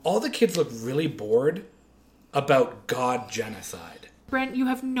All the kids look really bored about God genocide. Brent, you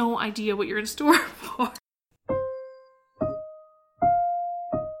have no idea what you're in store for.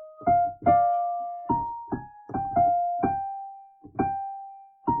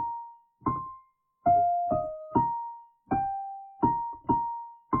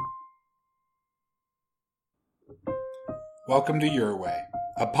 Welcome to Your Way,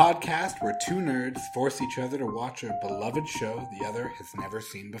 a podcast where two nerds force each other to watch a beloved show the other has never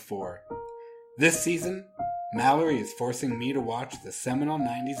seen before. This season, Mallory is forcing me to watch the seminal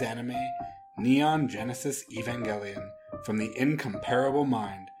 90s anime Neon Genesis Evangelion from the incomparable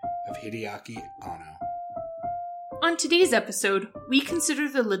mind of Hideaki Anno. On today's episode, we consider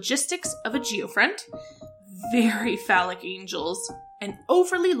the logistics of a geofriend, very phallic angels, and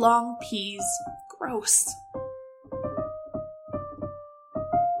overly long peas. Gross.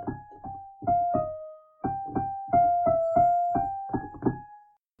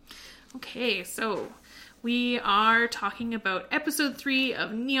 Okay, so we are talking about episode 3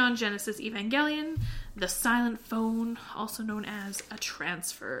 of Neon Genesis Evangelion, The Silent Phone, also known as a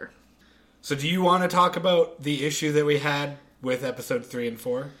transfer. So do you want to talk about the issue that we had with episode 3 and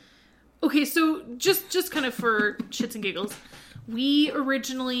 4? Okay, so just kind of for shits and giggles, we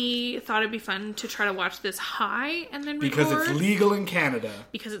originally thought it'd be fun to try to watch this high and then record. Because it's legal in Canada.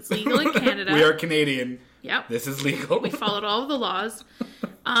 Because it's legal in Canada. We are Canadian. Yep. This is legal. We followed all of the laws.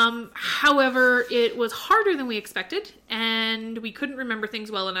 However, it was harder than we expected, and we couldn't remember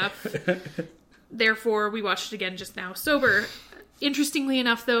things well enough. Therefore, we watched it again just now sober. Interestingly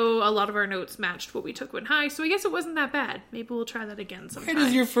enough, though, a lot of our notes matched what we took when high, so I guess it wasn't that bad. Maybe we'll try that again sometime. Why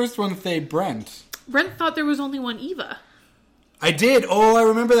does your first one say Brent? Brent thought there was only one Eva. I did. Oh, I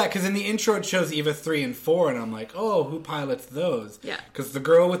remember that, because in the intro it shows Eva 3 and 4, and I'm like, oh, who pilots those? Yeah. Because the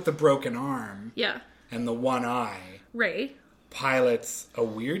girl with the broken arm and the one eye Ray pilots a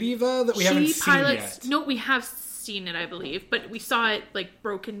weird Eva that we haven't seen yet. No, we have seen it, I believe, but we saw it like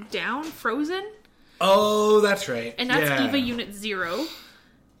broken down, frozen. Oh, that's right. And that's Eva Unit 0.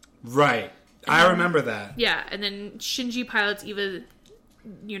 Right. I remember that. Yeah, and then Shinji pilots Eva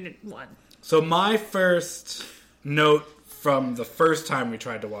Unit 1. So my first note from the first time we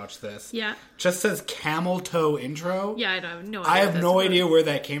tried to watch this just says camel toe intro. Yeah, I have no idea. I have no idea where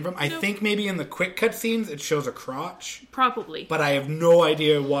that came from. I think maybe in the quick cut scenes it shows a crotch. Probably. But I have no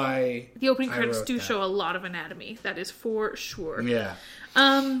idea why. The opening credits do show a lot of anatomy. That is for sure. Yeah.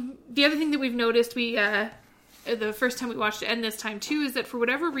 The other thing that we've noticed, the first time we watched it and this time too, is that for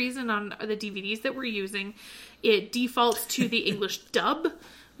whatever reason on the DVDs that we're using, it defaults to the English dub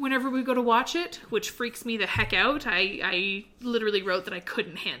whenever we go to watch it, which freaks me the heck out. I literally wrote that I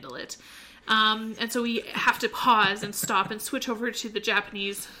couldn't handle it. And so we have to pause and stop and switch over to the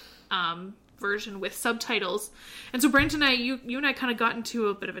Japanese version with subtitles. And so Brent and I, you and I kind of got into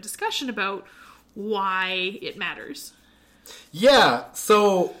a bit of a discussion about why it matters. Yeah,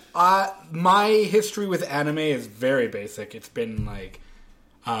 so my history with anime is very basic. It's been like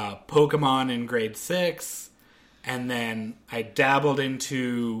Pokemon in grade 6, and then I dabbled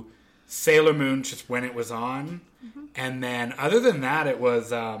into Sailor Moon just when it was on, and then other than that it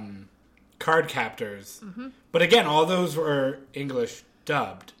was Card Captors. But again, all those were English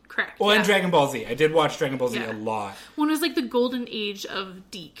dubbed. Correct. Well, and Dragon Ball Z. I did watch Dragon Ball Z a lot. One was like the golden age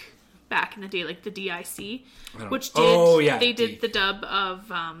of Deke. Back in the day, like the DIC, which did they did the dub of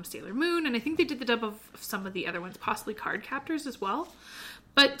Sailor Moon, and I think they did the dub of some of the other ones, possibly Card Captors as well.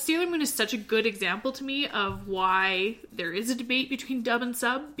 But Sailor Moon is such a good example to me of why there is a debate between dub and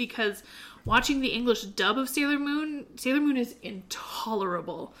sub, because watching the English dub of Sailor Moon is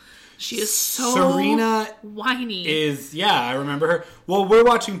intolerable. She is so Serena whiny. I remember her. Well, we're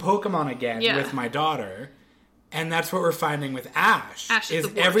watching Pokemon again with my daughter. And that's what we're finding with Ash. Ash is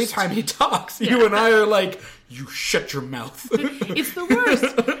the worst. Every time he talks, you and I are like, you shut your mouth. It's the worst.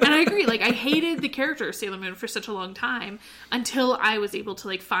 And I agree. Like, I hated the character of Sailor Moon for such a long time until I was able to,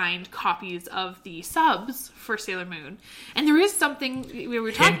 like, find copies of the subs for Sailor Moon. And there is something, we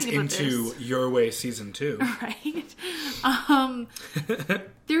were talking about this. Into Your Way Season 2. Right?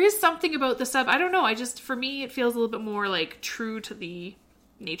 There is something about the sub. I don't know. For me, it feels a little bit more, like, true to the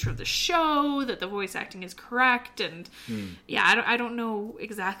nature of the show, that the voice acting is correct, and I don't know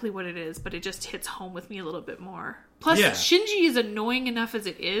exactly what it is, but it just hits home with me a little bit more. Plus, Shinji is annoying enough as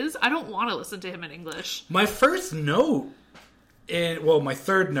it is. I don't want to listen to him in English. My third note,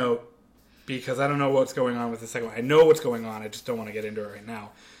 because I don't know what's going on with the second one. I know what's going on, I just don't want to get into it right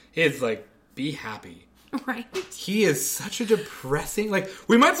now, is like, be happy. Right. He is such a depressing, like,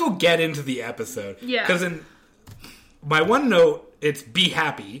 we might as well get into the episode. Yeah. Because in my one note, it's be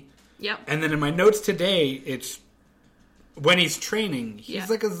happy. Yep. And then in my notes today, it's when he's training, he's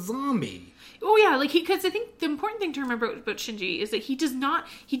like a zombie. Oh yeah, like because I think the important thing to remember about Shinji is that he doesn't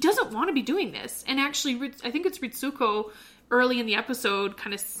want to be doing this. And actually, I think it's Ritsuko early in the episode,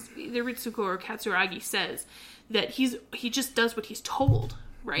 kind of either Ritsuko or Katsuragi says that he just does what he's told,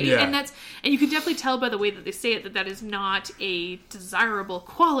 right? Yeah. And you can definitely tell by the way that they say it that is not a desirable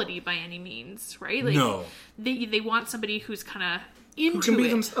quality by any means, right? Like, no, they want somebody who's kind of into who can be it.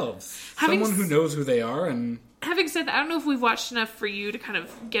 themselves, someone who knows who they are. And having said that, I don't know if we've watched enough for you to kind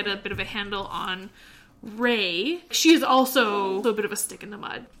of get a bit of a handle on Rei. She is also a little bit of a stick in the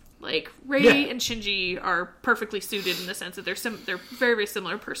mud. Like, Rei and Shinji are perfectly suited in the sense that they're very, very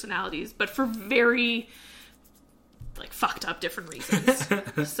similar personalities, but for very, like, fucked up different reasons.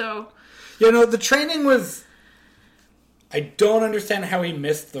 So... the training was... I don't understand how he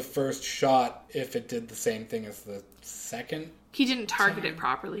missed the first shot if it did the same thing as the second. He didn't target it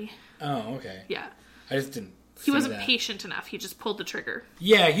properly. Oh, okay. Yeah. I just didn't... He wasn't patient enough. He just pulled the trigger.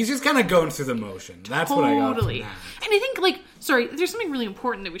 Yeah, he's just kind of going through the motion. That's what I got from that. And I think, there's something really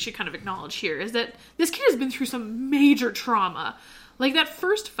important that we should kind of acknowledge here, is that this kid has been through some major trauma. Like, that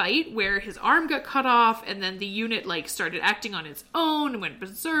first fight where his arm got cut off, and then the unit, like, started acting on its own and went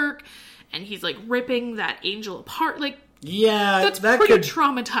berserk, and he's, like, ripping that angel apart. Like, yeah, that's pretty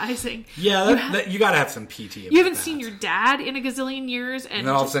traumatizing. Yeah, you gotta have some PT. You haven't seen your dad in a gazillion years, and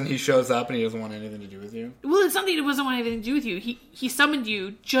then all of a sudden he shows up and he doesn't want anything to do with you. Well, it's not that he doesn't want anything to do with you. He summoned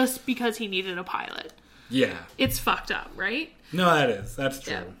you just because he needed a pilot. Yeah, it's fucked up, right? No, that's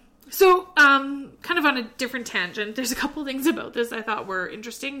true. Yeah. So, kind of on a different tangent, there's a couple things about this I thought were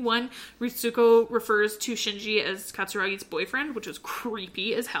interesting. One, Ritsuko refers to Shinji as Katsuragi's boyfriend, which was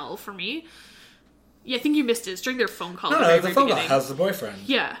creepy as hell for me. Yeah, I think you missed it. It's during their phone call. No, the phone call. How's the boyfriend?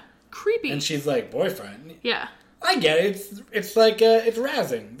 Yeah. Creepy. And she's like, boyfriend? Yeah. I get it. It's like, it's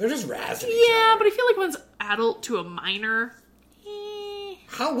razzing. They're just razzing each other. Yeah, but I feel like one's adult to a minor.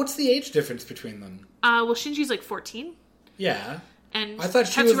 What's the age difference between them? Well, Shinji's like 14. Yeah. And I thought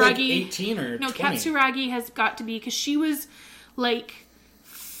she was like 18 or 20. No, Katsuragi has got to be, because she was like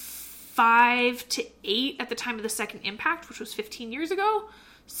 5 to 8 at the time of the second impact, which was 15 years ago.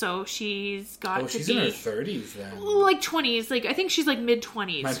 So she's got to be... she's in her 30s then. Like 20s. Like, I think she's like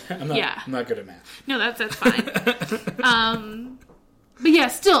mid-20s. I'm not good at math. No, that's fine. But yeah,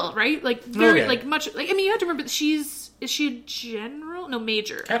 still, right? Like, very, like, much... Like, I mean, you have to remember that is she a general? No,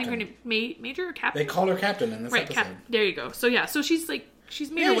 major. Captain. I think her name... Major or captain? They call her captain in this episode. There you go. So yeah, so she's like...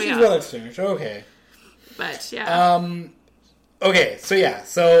 She's made her way up. Well extinguished. Okay. But, yeah. Okay, so yeah.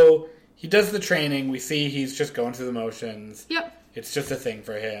 So he does the training. We see he's just going through the motions. Yep. It's just a thing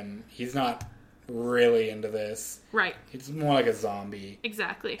for him. He's not really into this. Right. He's more like a zombie.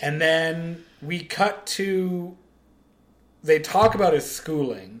 Exactly. And then we cut to... They talk about his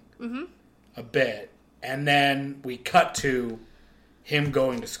schooling a bit. And then we cut to him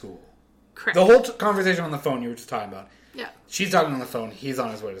going to school. Correct. The whole conversation on the phone you were just talking about. Yeah. She's talking on the phone. He's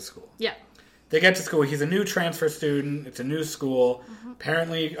on his way to school. Yeah. They get to school. He's a new transfer student. It's a new school.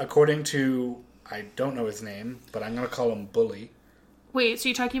 Apparently, according to... I don't know his name, but I'm going to call him Bully. Wait, so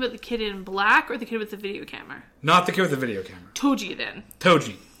you're talking about the kid in black or the kid with the video camera? Not the kid with the video camera. Toji, then.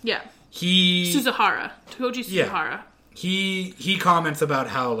 Toji. Yeah. He... Suzuhara. Toji Suzuhara. Yeah. He comments about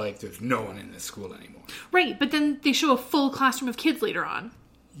how, like, there's no one in this school anymore. Right, but then they show a full classroom of kids later on.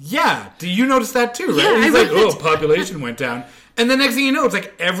 Yeah. Do you notice that, too, right? Yeah, He's like, population went down. And the next thing you know, it's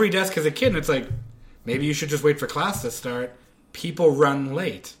like every desk has a kid, and it's like, maybe you should just wait for class to start. People run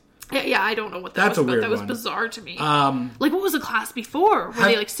late. Yeah, I don't know what that was, but that was bizarre to me. Like, what was the class before? Were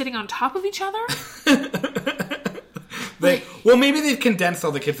they, like, sitting on top of each other? Well, maybe they've condensed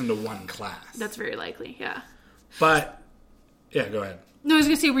all the kids into one class. That's very likely, yeah. But, yeah, go ahead. No, I was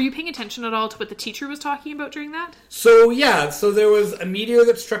going to say, were you paying attention at all to what the teacher was talking about during that? So there was a meteor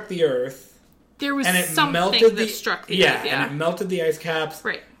that struck the Earth. There was something that struck the Earth, yeah. And it melted the ice caps.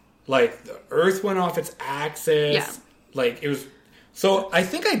 Right. Like, the Earth went off its axis. Yeah. Like, it was... So, I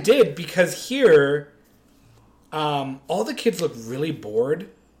think I did, because here, all the kids look really bored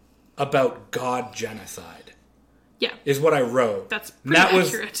about God genocide. Yeah. Is what I wrote. That's pretty accurate.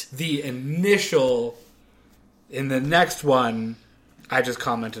 That was the initial... In the next one, I just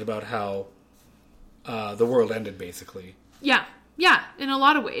commented about how the world ended, basically. Yeah. Yeah, in a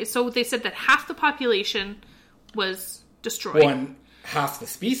lot of ways. So, they said that half the population was destroyed. One, half the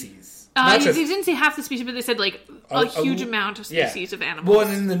species. They didn't say half the species, but they said, like, a huge amount of species of animals. Well,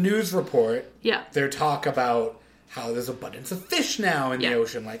 and in the news report, yeah, they talk about how there's abundance of fish now in the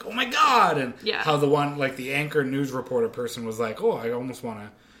ocean. Like, oh my God! And how the anchor news reporter person was like, oh, I almost want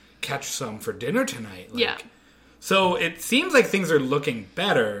to catch some for dinner tonight. Like, So it seems like things are looking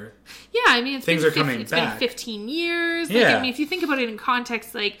better. Yeah, I mean, things are coming back. It's been 15 years. Like, Yeah. I mean, if you think about it in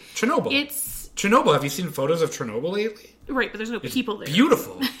context, like... Chernobyl. Chernobyl. Have you seen photos of Chernobyl lately? Right, but there's no people there.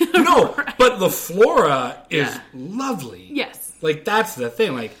 Beautiful. No, Right. but the flora is lovely. Yes. Like, that's the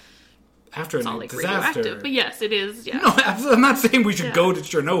thing. Like, after It's a not like disaster... radioactive, but yes, it is, yeah. No, I'm not saying we should go to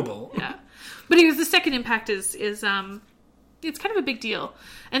Chernobyl. Yeah. But anyways, the second impact is it's kind of a big deal.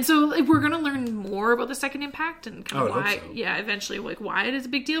 And so like, we're going to learn more about the second impact and kind of why, eventually, like, why it is a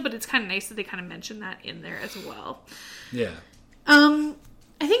big deal, but it's kind of nice that they kind of mention that in there as well. Yeah.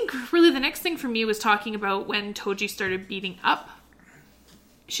 I think really the next thing for me was talking about when Toji started beating up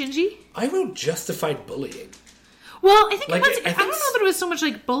Shinji. I wrote justified bullying. Well, I think Like, I don't know that it was so much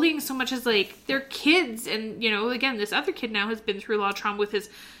like bullying so much as like they're kids, and you know, again, this other kid now has been through a lot of trauma with his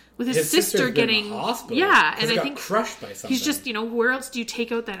sister getting in the hospital. Yeah, and I got think crushed by something. he's just, you know, where else do you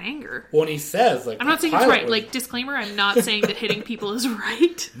take out that anger? When he says, like, I'm not saying it's right. Like, disclaimer, I'm not saying that hitting people is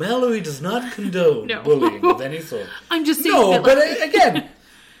right. Mallory does not condone bullying of any sort. I'm just saying no, that, but like, again,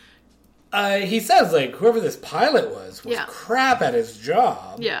 he says, like, whoever this pilot was crap at his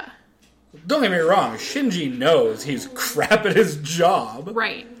job. Yeah. Don't get me wrong, Shinji knows he's crap at his job.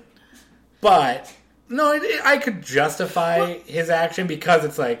 Right. But, no, I could justify his action because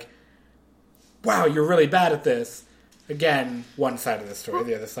it's like, wow, you're really bad at this. Again, one side of the story,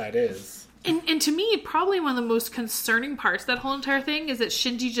 the other side is... And to me, probably one of the most concerning parts of that whole entire thing is that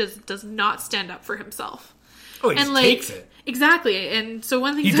Shinji just does not stand up for himself. Oh, he just takes it. Exactly. And so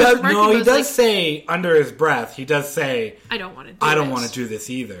one thing he does say under his breath, he does say, I don't want to do I don't want to do this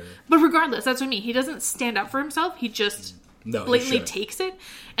either. But regardless, that's what I mean. He doesn't stand up for himself. He just blatantly takes it.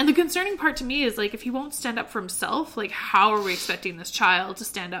 And the concerning part to me is, like, if he won't stand up for himself, like, how are we expecting this child to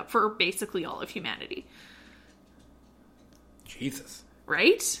stand up for basically all of humanity? Jesus.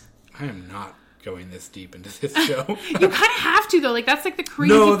 Right? I am not going this deep into this show. You kind of have to, though. Like, that's, like, the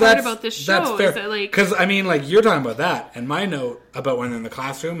crazy part about this show. That's fair. Is that, like... Because, I mean, like, you're talking about that. And my note about when they're in the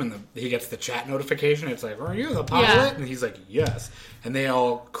classroom and he gets the chat notification, it's like, are you the pilot? Yeah. And he's like, yes. And they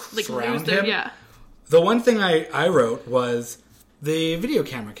all surround him. Yeah. The one thing I wrote was the video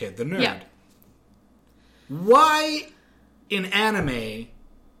camera kid, the nerd. Yeah. Why, in anime,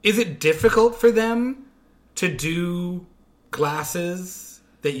 is it difficult for them to do glasses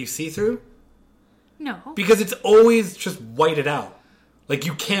that you see through? No. Because it's always just whited out. Like,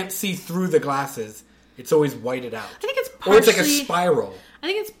 you can't see through the glasses. It's always whited out. I think it's partially... Or it's like a spiral. I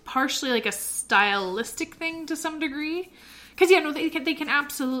think it's partially like a stylistic thing to some degree. Because, yeah, no, they can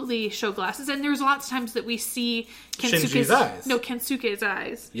absolutely show glasses. And there's lots of times that we see Shinji's eyes. No, Kensuke's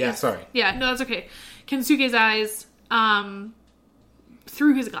eyes. Yeah, sorry. Yeah, no, that's okay. Kensuke's eyes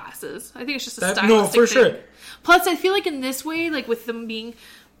through his glasses. I think it's just a stylistic no, for thing. Sure. Plus, I feel like in this way, like with them being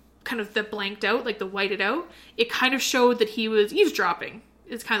kind of the blanked out, like the whited out, it kind of showed that he was eavesdropping.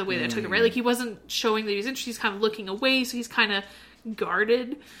 Is kind of the way that I took it, right? Like he wasn't showing that he was interested. He's kind of looking away, so he's kind of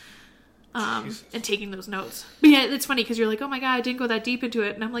guarded and taking those notes. But yeah, it's funny because you're like, oh my god, I didn't go that deep into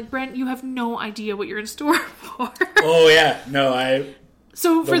it, and I'm like, Brent, you have no idea what you're in store for. Oh yeah, no,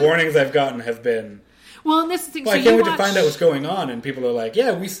 So the warnings I've gotten have been. Well, and this is the thing. Well, I can't wait to find out what's going on, and people are like,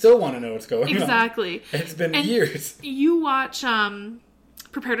 yeah, we still want to know what's going on. Exactly. It's been years. You watch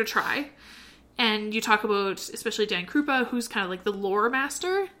Prepare to Try, and you talk about, especially Dan Krupa, who's kind of like the lore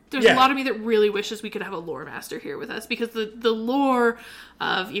master. There's a lot of me that really wishes we could have a lore master here with us, because the lore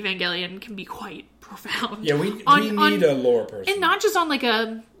of Evangelion can be quite profound. Yeah, we need a lore person. And not just on like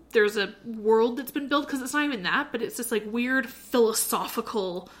there's a world that's been built, because it's not even that, but it's just like weird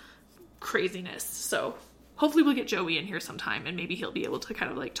philosophical craziness. So hopefully we'll get Joey in here sometime, and maybe he'll be able to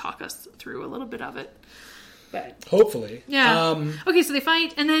kind of like talk us through a little bit of it. But hopefully. Yeah. Okay, so they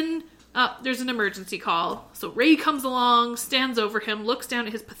fight, and then there's an emergency call. So Ray comes along, stands over him, looks down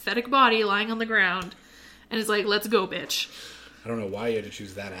at his pathetic body lying on the ground, and is like, let's go, bitch. I don't know why you had to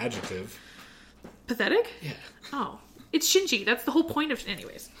choose that adjective. Pathetic? Yeah. Oh. It's Shinji. That's the whole point of...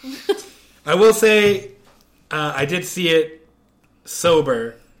 Anyways. I will say, I did see it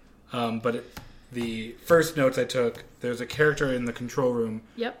sober, but the first notes I took, there's a character in the control room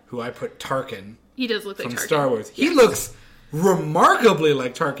who I put Tarkin. He does look like from Tarkin. Star Wars. He looks remarkably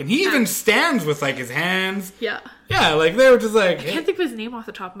like Tarkin. He even stands with like his hands. Yeah. Yeah, like they were just like... I can't think of his name off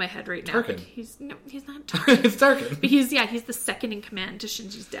the top of my head right now. Tarkin. He's not Tarkin. It's Tarkin. But he's the second in command to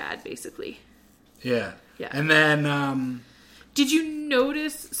Shinji's dad, basically. Yeah. Yeah. And then... Did you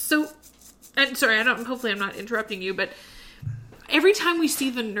notice... So... And sorry, hopefully I'm not interrupting you, but every time we see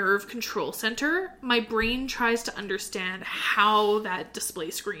the nerve control center, my brain tries to understand how that display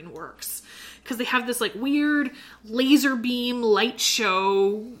screen works. Because they have this like weird laser beam light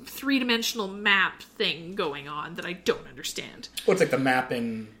show 3-dimensional map thing going on that I don't understand. Well, it's like the map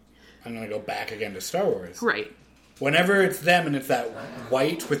in... I'm going to go back again to Star Wars. Right. Whenever it's them and it's that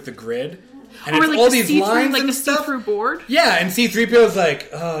white with the grid... And or it's like all the these see-through, lines like and the stuff. see-through board. Yeah, and C-3PO's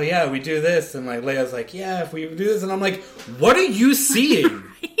like, oh yeah, we do this. And like Leia's like, yeah, if we do this. And I'm like, what are you seeing?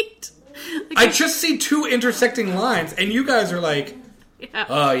 Right? Like, I just see 2 intersecting lines. And you guys are like,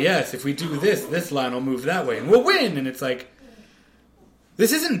 yeah. Yes, if we do this line will move that way. And we'll win. And it's like,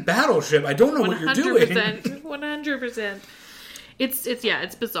 this isn't Battleship. I don't know what you're doing. 100%.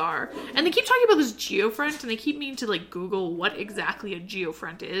 It's bizarre. And they keep talking about this geofront, and they keep meaning to like Google what exactly a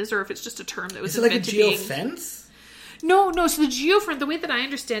geofront is, or if it's just a term that was Is it like a invented geofence? No. So the geofront, the way that I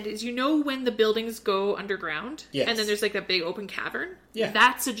understand it, is when the buildings go underground, Yes. and then there's like that big open cavern. Yeah,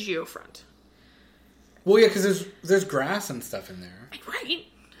 that's a geofront. Well, yeah, because there's grass and stuff in there. Right.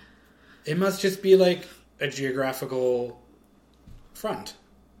 It must just be like a geographical front.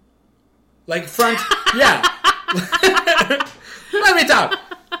 Like front, yeah. Let me talk.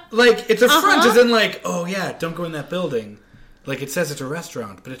 Like, it's a front as in like, oh yeah, don't go in that building. Like, it says it's a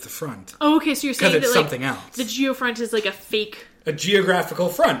restaurant, but it's a front. Oh, okay, so you're saying that it's something else. The geofront is like a fake... A geographical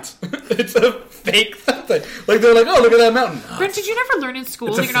front. It's a fake something. Like, they're like, oh, look at that mountain. Oh, Brent, did you never learn in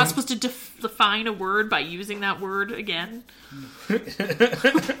school that you're not front. supposed to define a word by using that word again?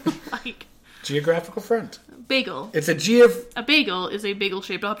 Like... Geographical front. Bagel. It's a A bagel is a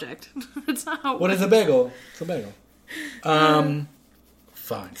bagel-shaped object. It's not how it What works. is a bagel? It's a bagel.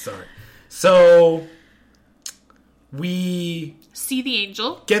 Fine, sorry. So, we See the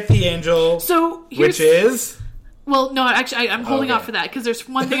angel. get the angel, So, here's... which is... Well, no, actually, I'm holding Okay. off for that, because there's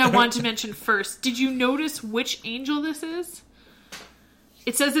one thing I wanted to mention first. Did you notice which angel this is?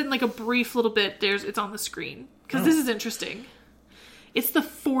 It says it in like a brief little bit. It's on the screen. Because this is interesting. It's the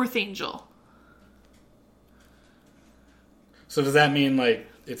 4th angel. So does that mean, like,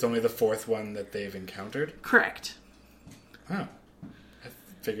 it's only the 4th one that they've encountered? Correct. Oh. I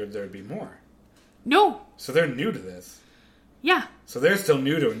figured there'd be more. No. So they're new to this. Yeah. So they're still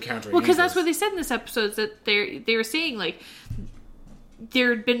new to encountering Well, because angels. that's what they said in this episode, that they were saying, like,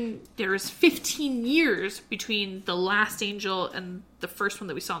 there was 15 years between the last angel and the first one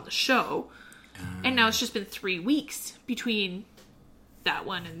that we saw on the show. And now it's just been 3 weeks between that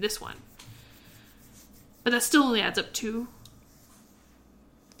one and this one. But that still only adds up to...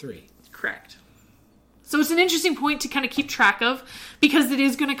 3. Correct. So it's an interesting point to kind of keep track of, because it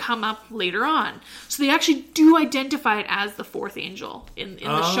is going to come up later on. So they actually do identify it as the 4th angel in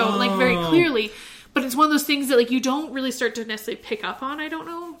the show, like, very clearly. But it's one of those things that, like, you don't really start to necessarily pick up on, I don't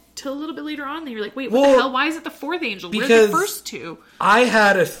know, till a little bit later on. Then you're like, wait, what the hell? Why is it the 4th angel? Where's the first 2? I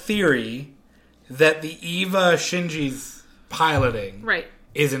had a theory that the Eva Shinji's piloting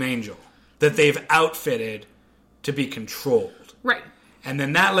is an angel that they've outfitted to be controlled. Right. And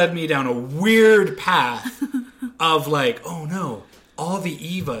then that led me down a weird path of like, oh no, all the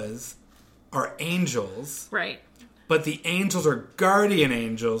Evas are angels. Right. But the angels are guardian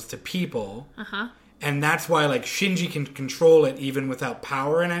angels to people. Uh-huh. And that's why like Shinji can control it even without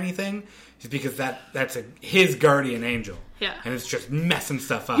power and anything. Is because that's his guardian angel. Yeah. And it's just messing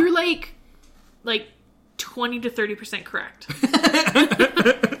stuff up. You're like 20 to 30% correct.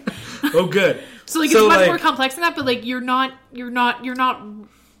 Oh, good. So like it's much more complex than that, but like you're not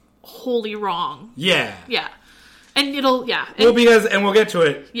wholly wrong. Yeah. Yeah. And it'll Well, we'll get to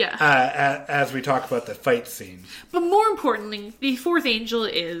it. Yeah. As we talk about the fight scene. But more importantly, the 4th angel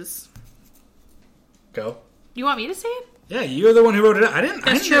is. Go. You want me to say it? Yeah, you're the one who wrote it down.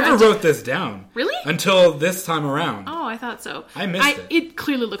 I never wrote this down. Really? Until this time around. Oh, I thought so. I missed it. It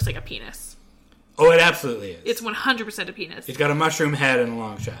clearly looks like a penis. Oh, it absolutely is. It's 100% a penis. It's got a mushroom head and a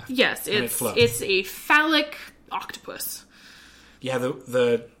long shaft. Yes, it's a phallic octopus. Yeah,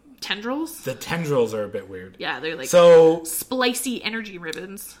 the tendrils? The tendrils are a bit weird. Yeah, they're like splicey energy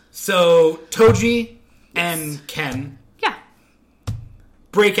ribbons. So Toji and Ken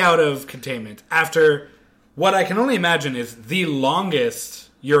break out of containment after what I can only imagine is the longest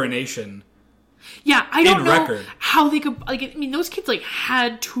urination. Yeah, I don't know record. how they could, like, I mean, those kids, like,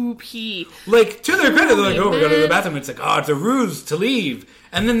 had to pee. Like, to their credit, they're like, oh, we gotta go to the bathroom. It's like, oh, it's a ruse to leave.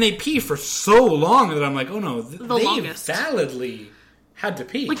 And then they pee for so long that I'm like, oh no, they longest. validly had to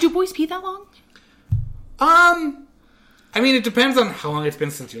pee. Like, do boys pee that long? I mean, it depends on how long it's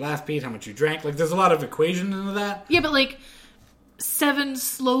been since you last peed, how much you drank. Like, there's a lot of equation into that. Yeah, but, like, 7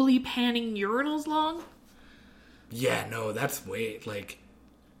 slowly panning urinals long? Yeah, no, that's way, like...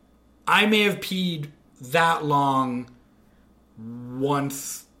 I may have peed that long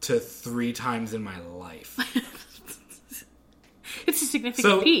once to 3 times in my life. It's a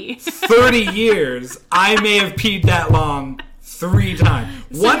significant pee. 30 years, I may have peed that long 3 times.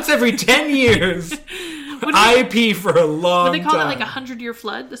 Once every 10 years, I pee for a long time. Would they call it like a 100-year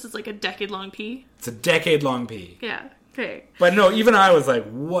flood? This is like a decade-long pee? It's a decade-long pee. Yeah, okay. But no, even I was like,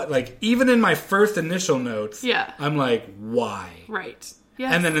 what? Like, even in my first initial notes, yeah. I'm like, why? Right.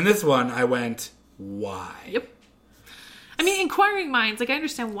 Yeah. And then in this one, I went, why? Yep. I mean, inquiring minds, like, I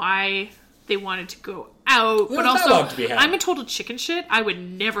understand why they wanted to go out, but also, I'm a total chicken shit. I would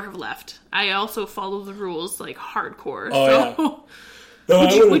never have left. I also follow the rules, like, hardcore. Oh, so,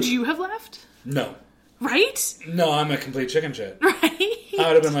 yeah. Would you have left? No. Right? No, I'm a complete chicken shit. Right? I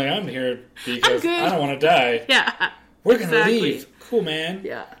would have been like, I'm here because I don't want to die. Yeah. We're going to leave. Cool, man.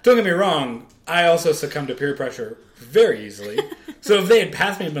 Yeah. Don't get me wrong. I also succumb to peer pressure very easily. So if they had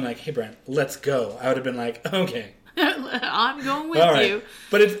passed me and been like, hey, Brent, let's go, I would have been like, okay. I'm going with you.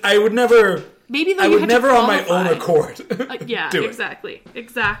 But I would never... Maybe though I would never on my own accord. Yeah, exactly.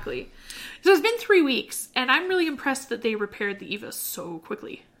 Exactly. So it's been 3 weeks, and I'm really impressed that they repaired the Eva so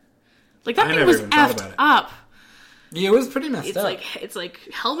quickly. Like, that thing was effed up. Yeah, it was pretty messed up. It's like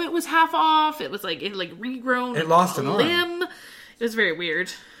helmet was half off. It was like regrown. It lost an limb. It was very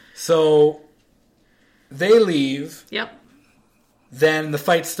weird. So they leave. Yep. Then the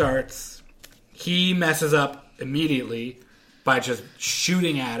fight starts. He messes up immediately by just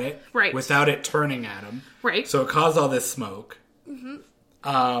shooting at it, right, without it turning at him. Right. So it caused all this smoke. Mm-hmm.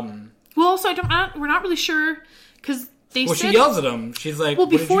 Well, also we're not really sure because they said, she yells at him. She's like, well,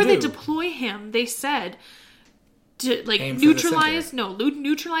 before they deploy him, they said to neutralize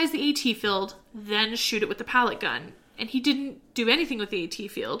the AT field, then shoot it with the pallet gun. And he didn't do anything with the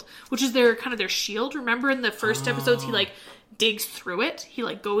AT field, which is their shield. Remember in the first episodes, he digs through it. He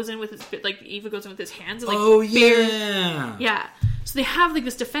goes in with his Eva goes in with his hands. And, yeah. So they have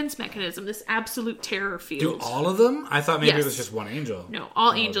this defense mechanism, this absolute terror field. Do all of them? I thought maybe it was just one angel. No,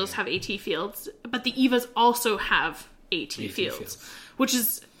 all angels have AT fields, but the Evas also have AT fields, which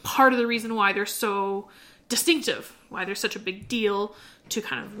is part of the reason why they're so distinctive, why they're such a big deal to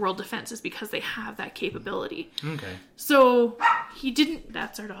kind of world defense, is because they have that capability. Okay. So he didn't...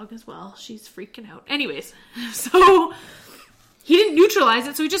 That's our dog as well. She's freaking out. Anyways, so he didn't neutralize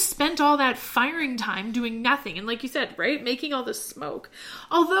it, so he just spent all that firing time doing nothing. And like you said, right? Making all this smoke.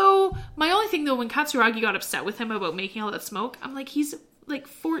 Although, my only thing though, when Katsuragi got upset with him about making all that smoke, I'm like, he's 12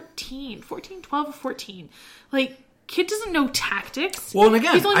 or 14. Kid doesn't know tactics. Well, and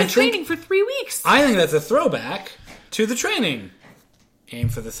again, he's only been training for 3 weeks. I think that's a throwback to the training. Aim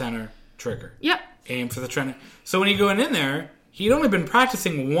for the center, trigger. Yep. Aim for the center. So when he going in there, he'd only been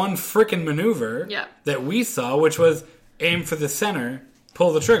practicing one frickin' maneuver that we saw, which was aim for the center,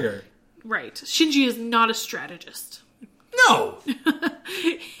 pull the trigger. Right. Shinji is not a strategist. No!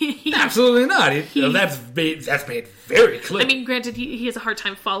 Absolutely not. That's made very clear. I mean, granted, he has a hard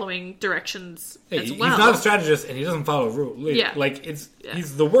time following directions as well. He's not a strategist, and he doesn't follow rules. Yeah.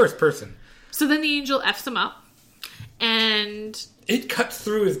 He's the worst person. So then the angel F's him up, and... It cuts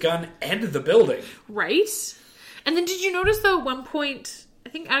through his gun and the building. Right? And then did you notice, though, at one point, I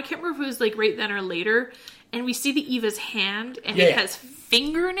can't remember if it was right then or later, and we see the Eva's hand, and it has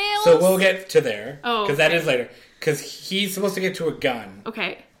fingernails? So we'll get to there. Oh, because that is later. Because he's supposed to get to a gun.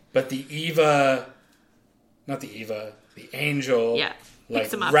 Okay. But the angel,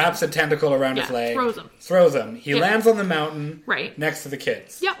 picks him up wraps a tentacle around his leg. Throws him. He lands on the mountain next to the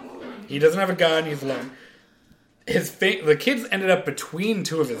kids. Yep. He doesn't have a gun. He's alone. The kids ended up between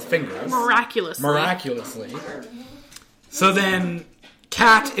two of his fingers. Miraculously. So then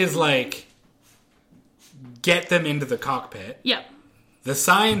Kat is get them into the cockpit. Yep. The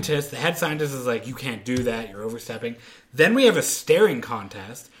head scientist is like, you can't do that, you're overstepping. Then we have a staring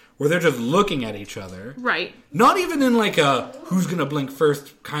contest where they're just looking at each other. Right. Not even in a who's gonna blink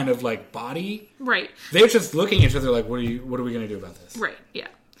first kind of body. Right. They're just looking at each other like, what are we gonna do about this? Right, yeah.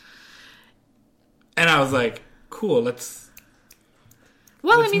 And I was like, cool, let's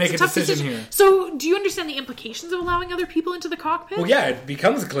make a tough decision here. So, do you understand the implications of allowing other people into the cockpit? Well, yeah, it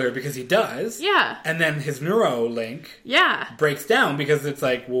becomes clear because he does. Yeah. And then his neuro link breaks down because it's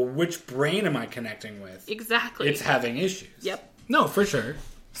which brain am I connecting with? Exactly. It's having issues. Yep. No, for sure.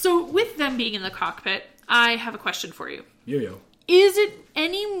 So, with them being in the cockpit, I have a question for you. Yo-yo. Is it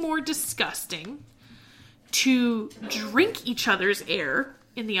any more disgusting to drink each other's air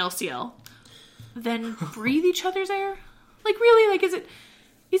in the LCL than breathe each other's air? Really? Is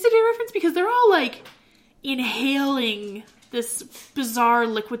it a reference? Because they're all, inhaling this bizarre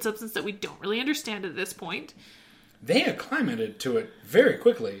liquid substance that we don't really understand at this point. They acclimated to it very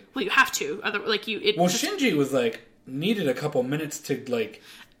quickly. Well, you have to. Shinji was like, needed a couple minutes to, like...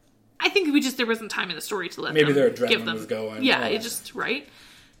 I think there wasn't time in the story to let maybe them their give adrenaline them. was going. Yeah, it just, right?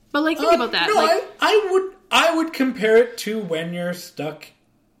 But, like, think about that. No, like, I would compare it to when you're stuck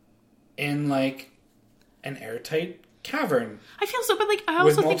in, like, an airtight cavern. I feel so, but, like, I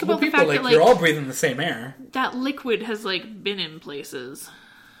also think about people. the fact that, like... You're all breathing the same air. That liquid has, like, been in places.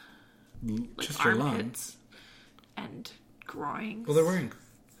 Like just your armpits. And groins. Well, they're wearing...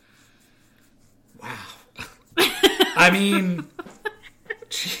 Wow. I mean...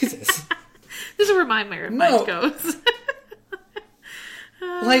 Jesus. This is where my mind goes.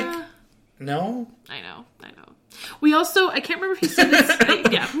 Like, no? I know. We also, I can't remember if he said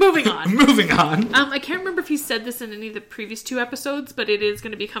this. Yeah, moving on. I can't remember if he said this in any of the previous 2 episodes, but it is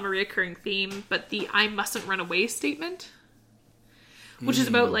going to become a reoccurring theme. But the "I mustn't run away" statement, which is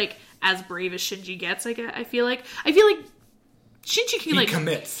about, like, as brave as Shinji gets. I feel like Shinji can, like,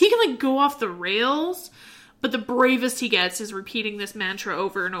 commits. He can, like, go off the rails, but the bravest he gets is repeating this mantra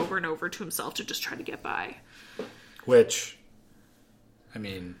over and over and over to himself to just try to get by. Which, I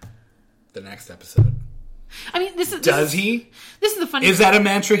mean, the next episode. I mean, this is he? This is the funny. Is that a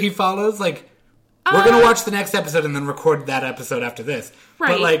mantra he follows? Like, we're gonna watch the next episode and then record that episode after this. Right.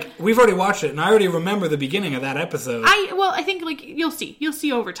 But, like, we've already watched it, and I already remember the beginning of that episode. I think, like, you'll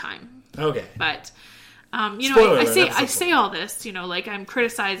see over time. Okay. But, you Spoiler know, alert, I say all this, you know, like, I'm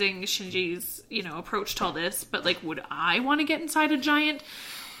criticizing Shinji's, you know, approach to all this, but, like, would I want to get inside a giant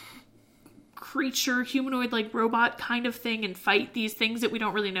creature, humanoid, like, robot kind of thing and fight these things that we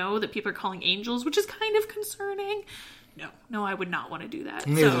don't really know that people are calling angels, which is kind of concerning? No, I would not want to do that.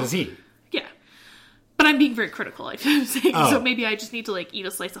 Neither does he. Yeah. But I'm being very critical, like I'm saying. So maybe I just need to, like, eat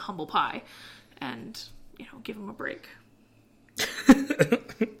a slice of humble pie and, you know, give him a break.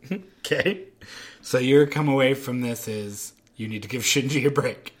 Okay. So your come away from this is you need to give Shinji a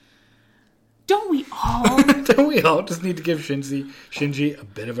break. Don't we all? Don't we all just need to give Shinji a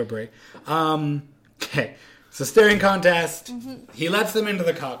bit of a break? Okay. So staring contest. Mm-hmm. He lets them into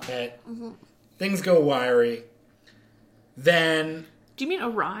the cockpit. Mm-hmm. Things go wiry. Then... Do you mean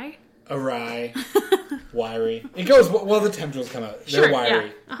awry? Awry. Wiry. It goes... Well, the tendrils come out. They're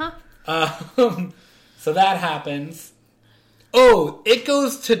wiry. Yeah. Uh-huh. So that happens. Oh, it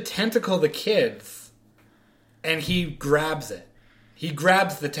goes to tentacle the kids. And he grabs it. He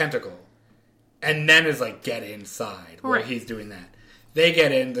grabs the tentacle. And then is like, get inside while he's doing that. They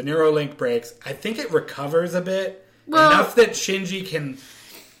get in. The Neuralink breaks. I think it recovers a bit. Well, enough that Shinji can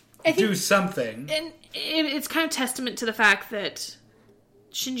do something. And it's kind of testament to the fact that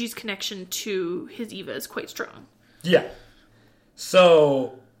Shinji's connection to his Eva is quite strong. Yeah.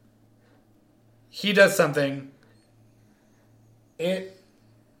 So, he does something. I'm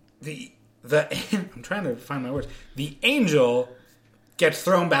trying to find my words. The angel gets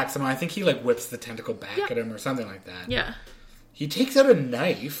thrown back somehow. I think he, like, whips the tentacle back at him or something like that. Yeah. He takes out a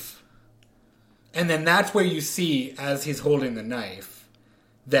knife, and then that's where you see, as he's holding the knife,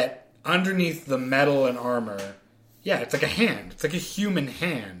 that underneath the metal and armor, it's like a hand. It's like a human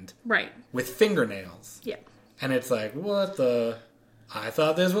hand. Right. With fingernails. Yeah. And it's like, what the... I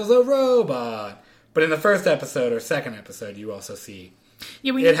thought this was a robot. But in the first episode or second episode, you also see...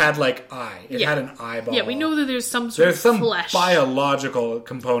 Yeah, it had, like, eye. It had an eyeball. Yeah, we know that there's some sort of flesh. Biological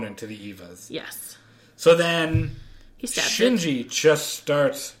component to the Evas. Yes. So then Shinji just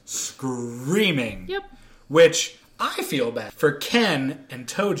starts screaming. Yep. Which I feel bad for Ken and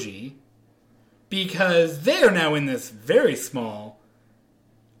Toji because they are now in this very small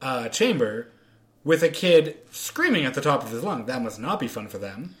chamber with a kid screaming at the top of his lung. That must not be fun for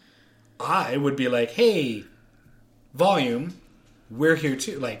them. I would be like, hey, volume... We're here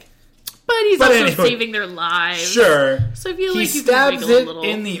too, like... But he's also saving their lives. Sure. So I feel like he stabs it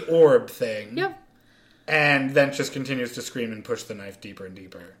in the orb thing. Yep. And then just continues to scream and push the knife deeper and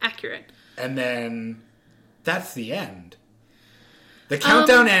deeper. Accurate. And then that's the end. The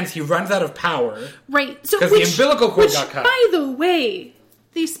countdown ends, he runs out of power. Right. Because the umbilical cord got cut. By the way,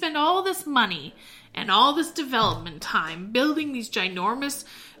 they spend all this money and all this development time building these ginormous...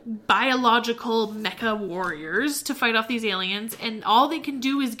 biological mecha warriors to fight off these aliens, and all they can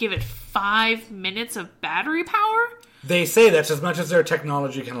do is give it 5 minutes of battery power? They say that's as much as their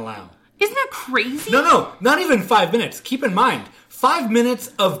technology can allow. Isn't that crazy? No, not even 5 minutes. Keep in mind, 5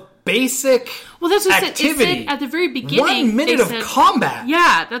 minutes of basic activity. It said at the very beginning. 1 minute of combat.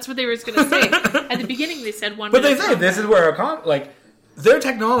 Yeah, that's what they were going to say. At the beginning, they said 1 minute. But they say this is where their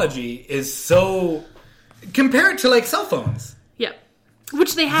technology is so compared to like cell phones. Yep.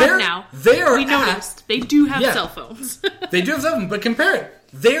 Which they have now. We noticed. They do have cell phones. They do have cell phones, but compare it.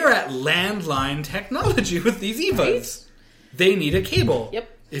 They're at landline technology with these Evas. Right? They need a cable. Yep.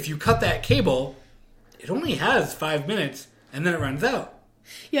 If you cut that cable, it only has 5 minutes, and then it runs out.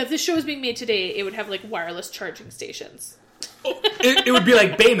 Yeah, if this show was being made today, it would have, like, wireless charging stations. It would be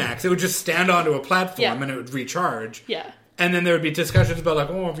like Baymax. It would just stand onto a platform and it would recharge. Yeah. And then there would be discussions about, like,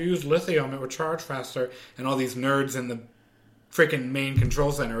 oh, if you use lithium, it would charge faster. And all these nerds in the freaking main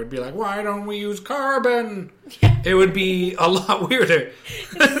control center would be like, why don't we use carbon? Yeah. It would be a lot weirder.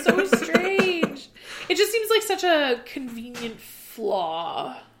 It's so strange. It just seems like such a convenient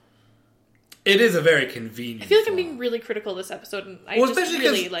flaw. It is a very convenient I feel like flaw. I'm being really critical this episode. And I just especially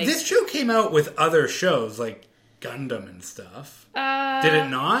really, because like... this show came out with other shows, like Gundam and stuff. Did it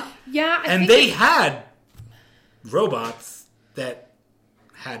not? Yeah, and they had robots that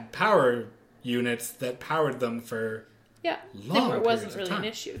had power units that powered them for long it wasn't periods really of time. an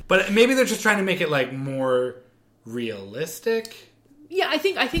issue. But maybe they're just trying to make it like more realistic. Yeah, I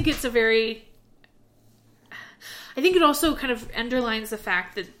think it's a very... I think it also kind of underlines the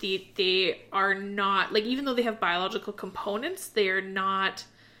fact that they are not... Like, even though they have biological components, they are not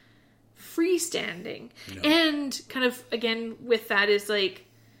freestanding. No. And kind of, again, with that is like...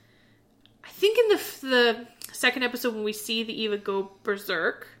 I think in the second episode when we see the Eva go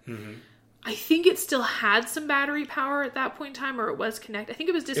berserk, I think it still had some battery power at that point in time, or it was connected. I think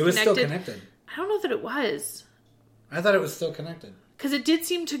it was disconnected. It was still connected. I don't know that it was. I thought it was still connected. Because it did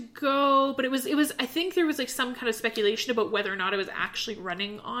seem to go, but it was. I think there was like some kind of speculation about whether or not it was actually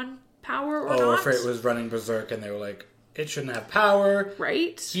running on power or not. Oh, if it was running berserk and they were like, it shouldn't have power.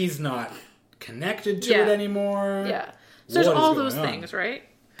 Right. He's not connected to it anymore. Yeah. So there's all those things, right?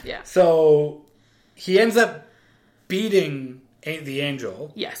 Yeah. So he ends up beating the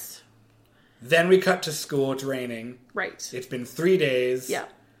angel. Yes. Then we cut to school. It's raining. Right. It's been 3 days. Yeah.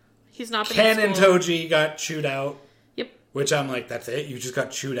 He's not been Ken in and school. Toji got chewed out. Yep. Which I'm like, that's it? You just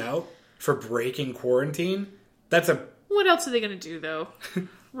got chewed out for breaking quarantine? That's a... What else are they going to do, though?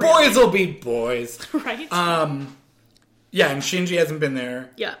 Boys will be boys. Right. Yeah, and Shinji hasn't been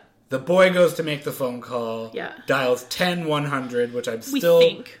there. Yeah. The boy goes to make the phone call. Yeah. Dials 10100, which I'm We still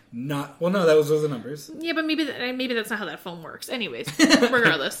think. not... Well, no, those were the numbers. Yeah, but maybe that's not how that phone works. Anyways,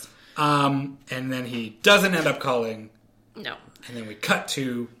 regardless. And then he doesn't end up calling. No. And then we cut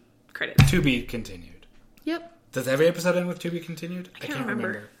to... Credits. To be continued. Yep. Does every episode end with to be continued? I can't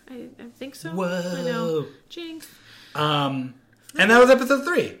remember. I think so. Whoa. I know. Jinx. And that was episode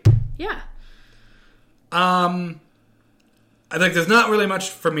 3. Yeah. I think there's not really much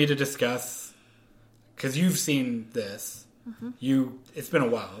for me to discuss because you've seen this. It's been a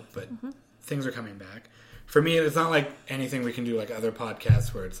while, but things are coming back. For me, it's not like anything we can do like other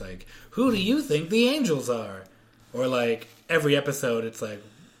podcasts where it's like, who do you think the angels are? Or like every episode, it's like,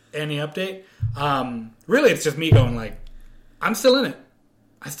 any update? Really, it's just me going like, I'm still in it.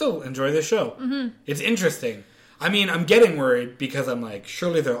 I still enjoy this show. It's interesting. I mean, I'm getting worried because I'm like,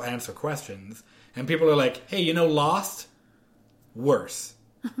 surely they'll answer questions. And people are like, hey, Lost? Worse.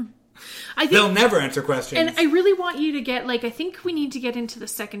 They'll never answer questions. And I really want you to get, like, I think we need to get into the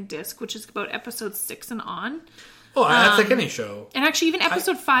second disc, which is about episode 6 and on. Oh, that's like any show. And actually, even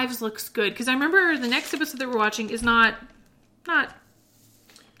episode 5 looks good. Because I remember the next episode that we're watching is not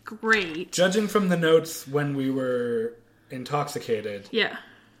great. Judging from the notes when we were intoxicated. Yeah.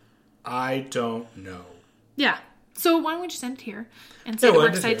 I don't know. Yeah. So why don't we just end it here and say that we're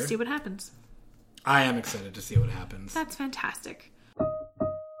excited to see what happens. I am excited to see what happens. That's fantastic.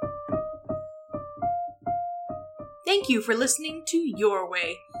 Thank you for listening to Your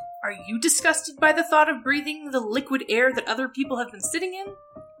Way. Are you disgusted by the thought of breathing the liquid air that other people have been sitting in?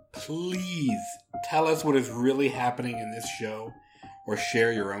 Please tell us what is really happening in this show or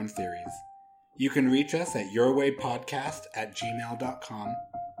share your own theories. You can reach us at yourwaypodcast@gmail.com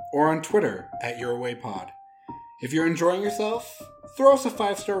or on Twitter @yourwaypod. If you're enjoying yourself, throw us a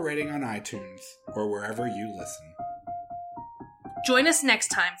 5-star rating on iTunes or wherever you listen. Join us next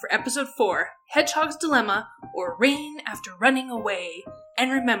time for episode 4, Hedgehog's Dilemma, or Rain After Running Away.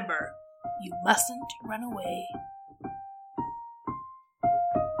 And remember, you mustn't run away.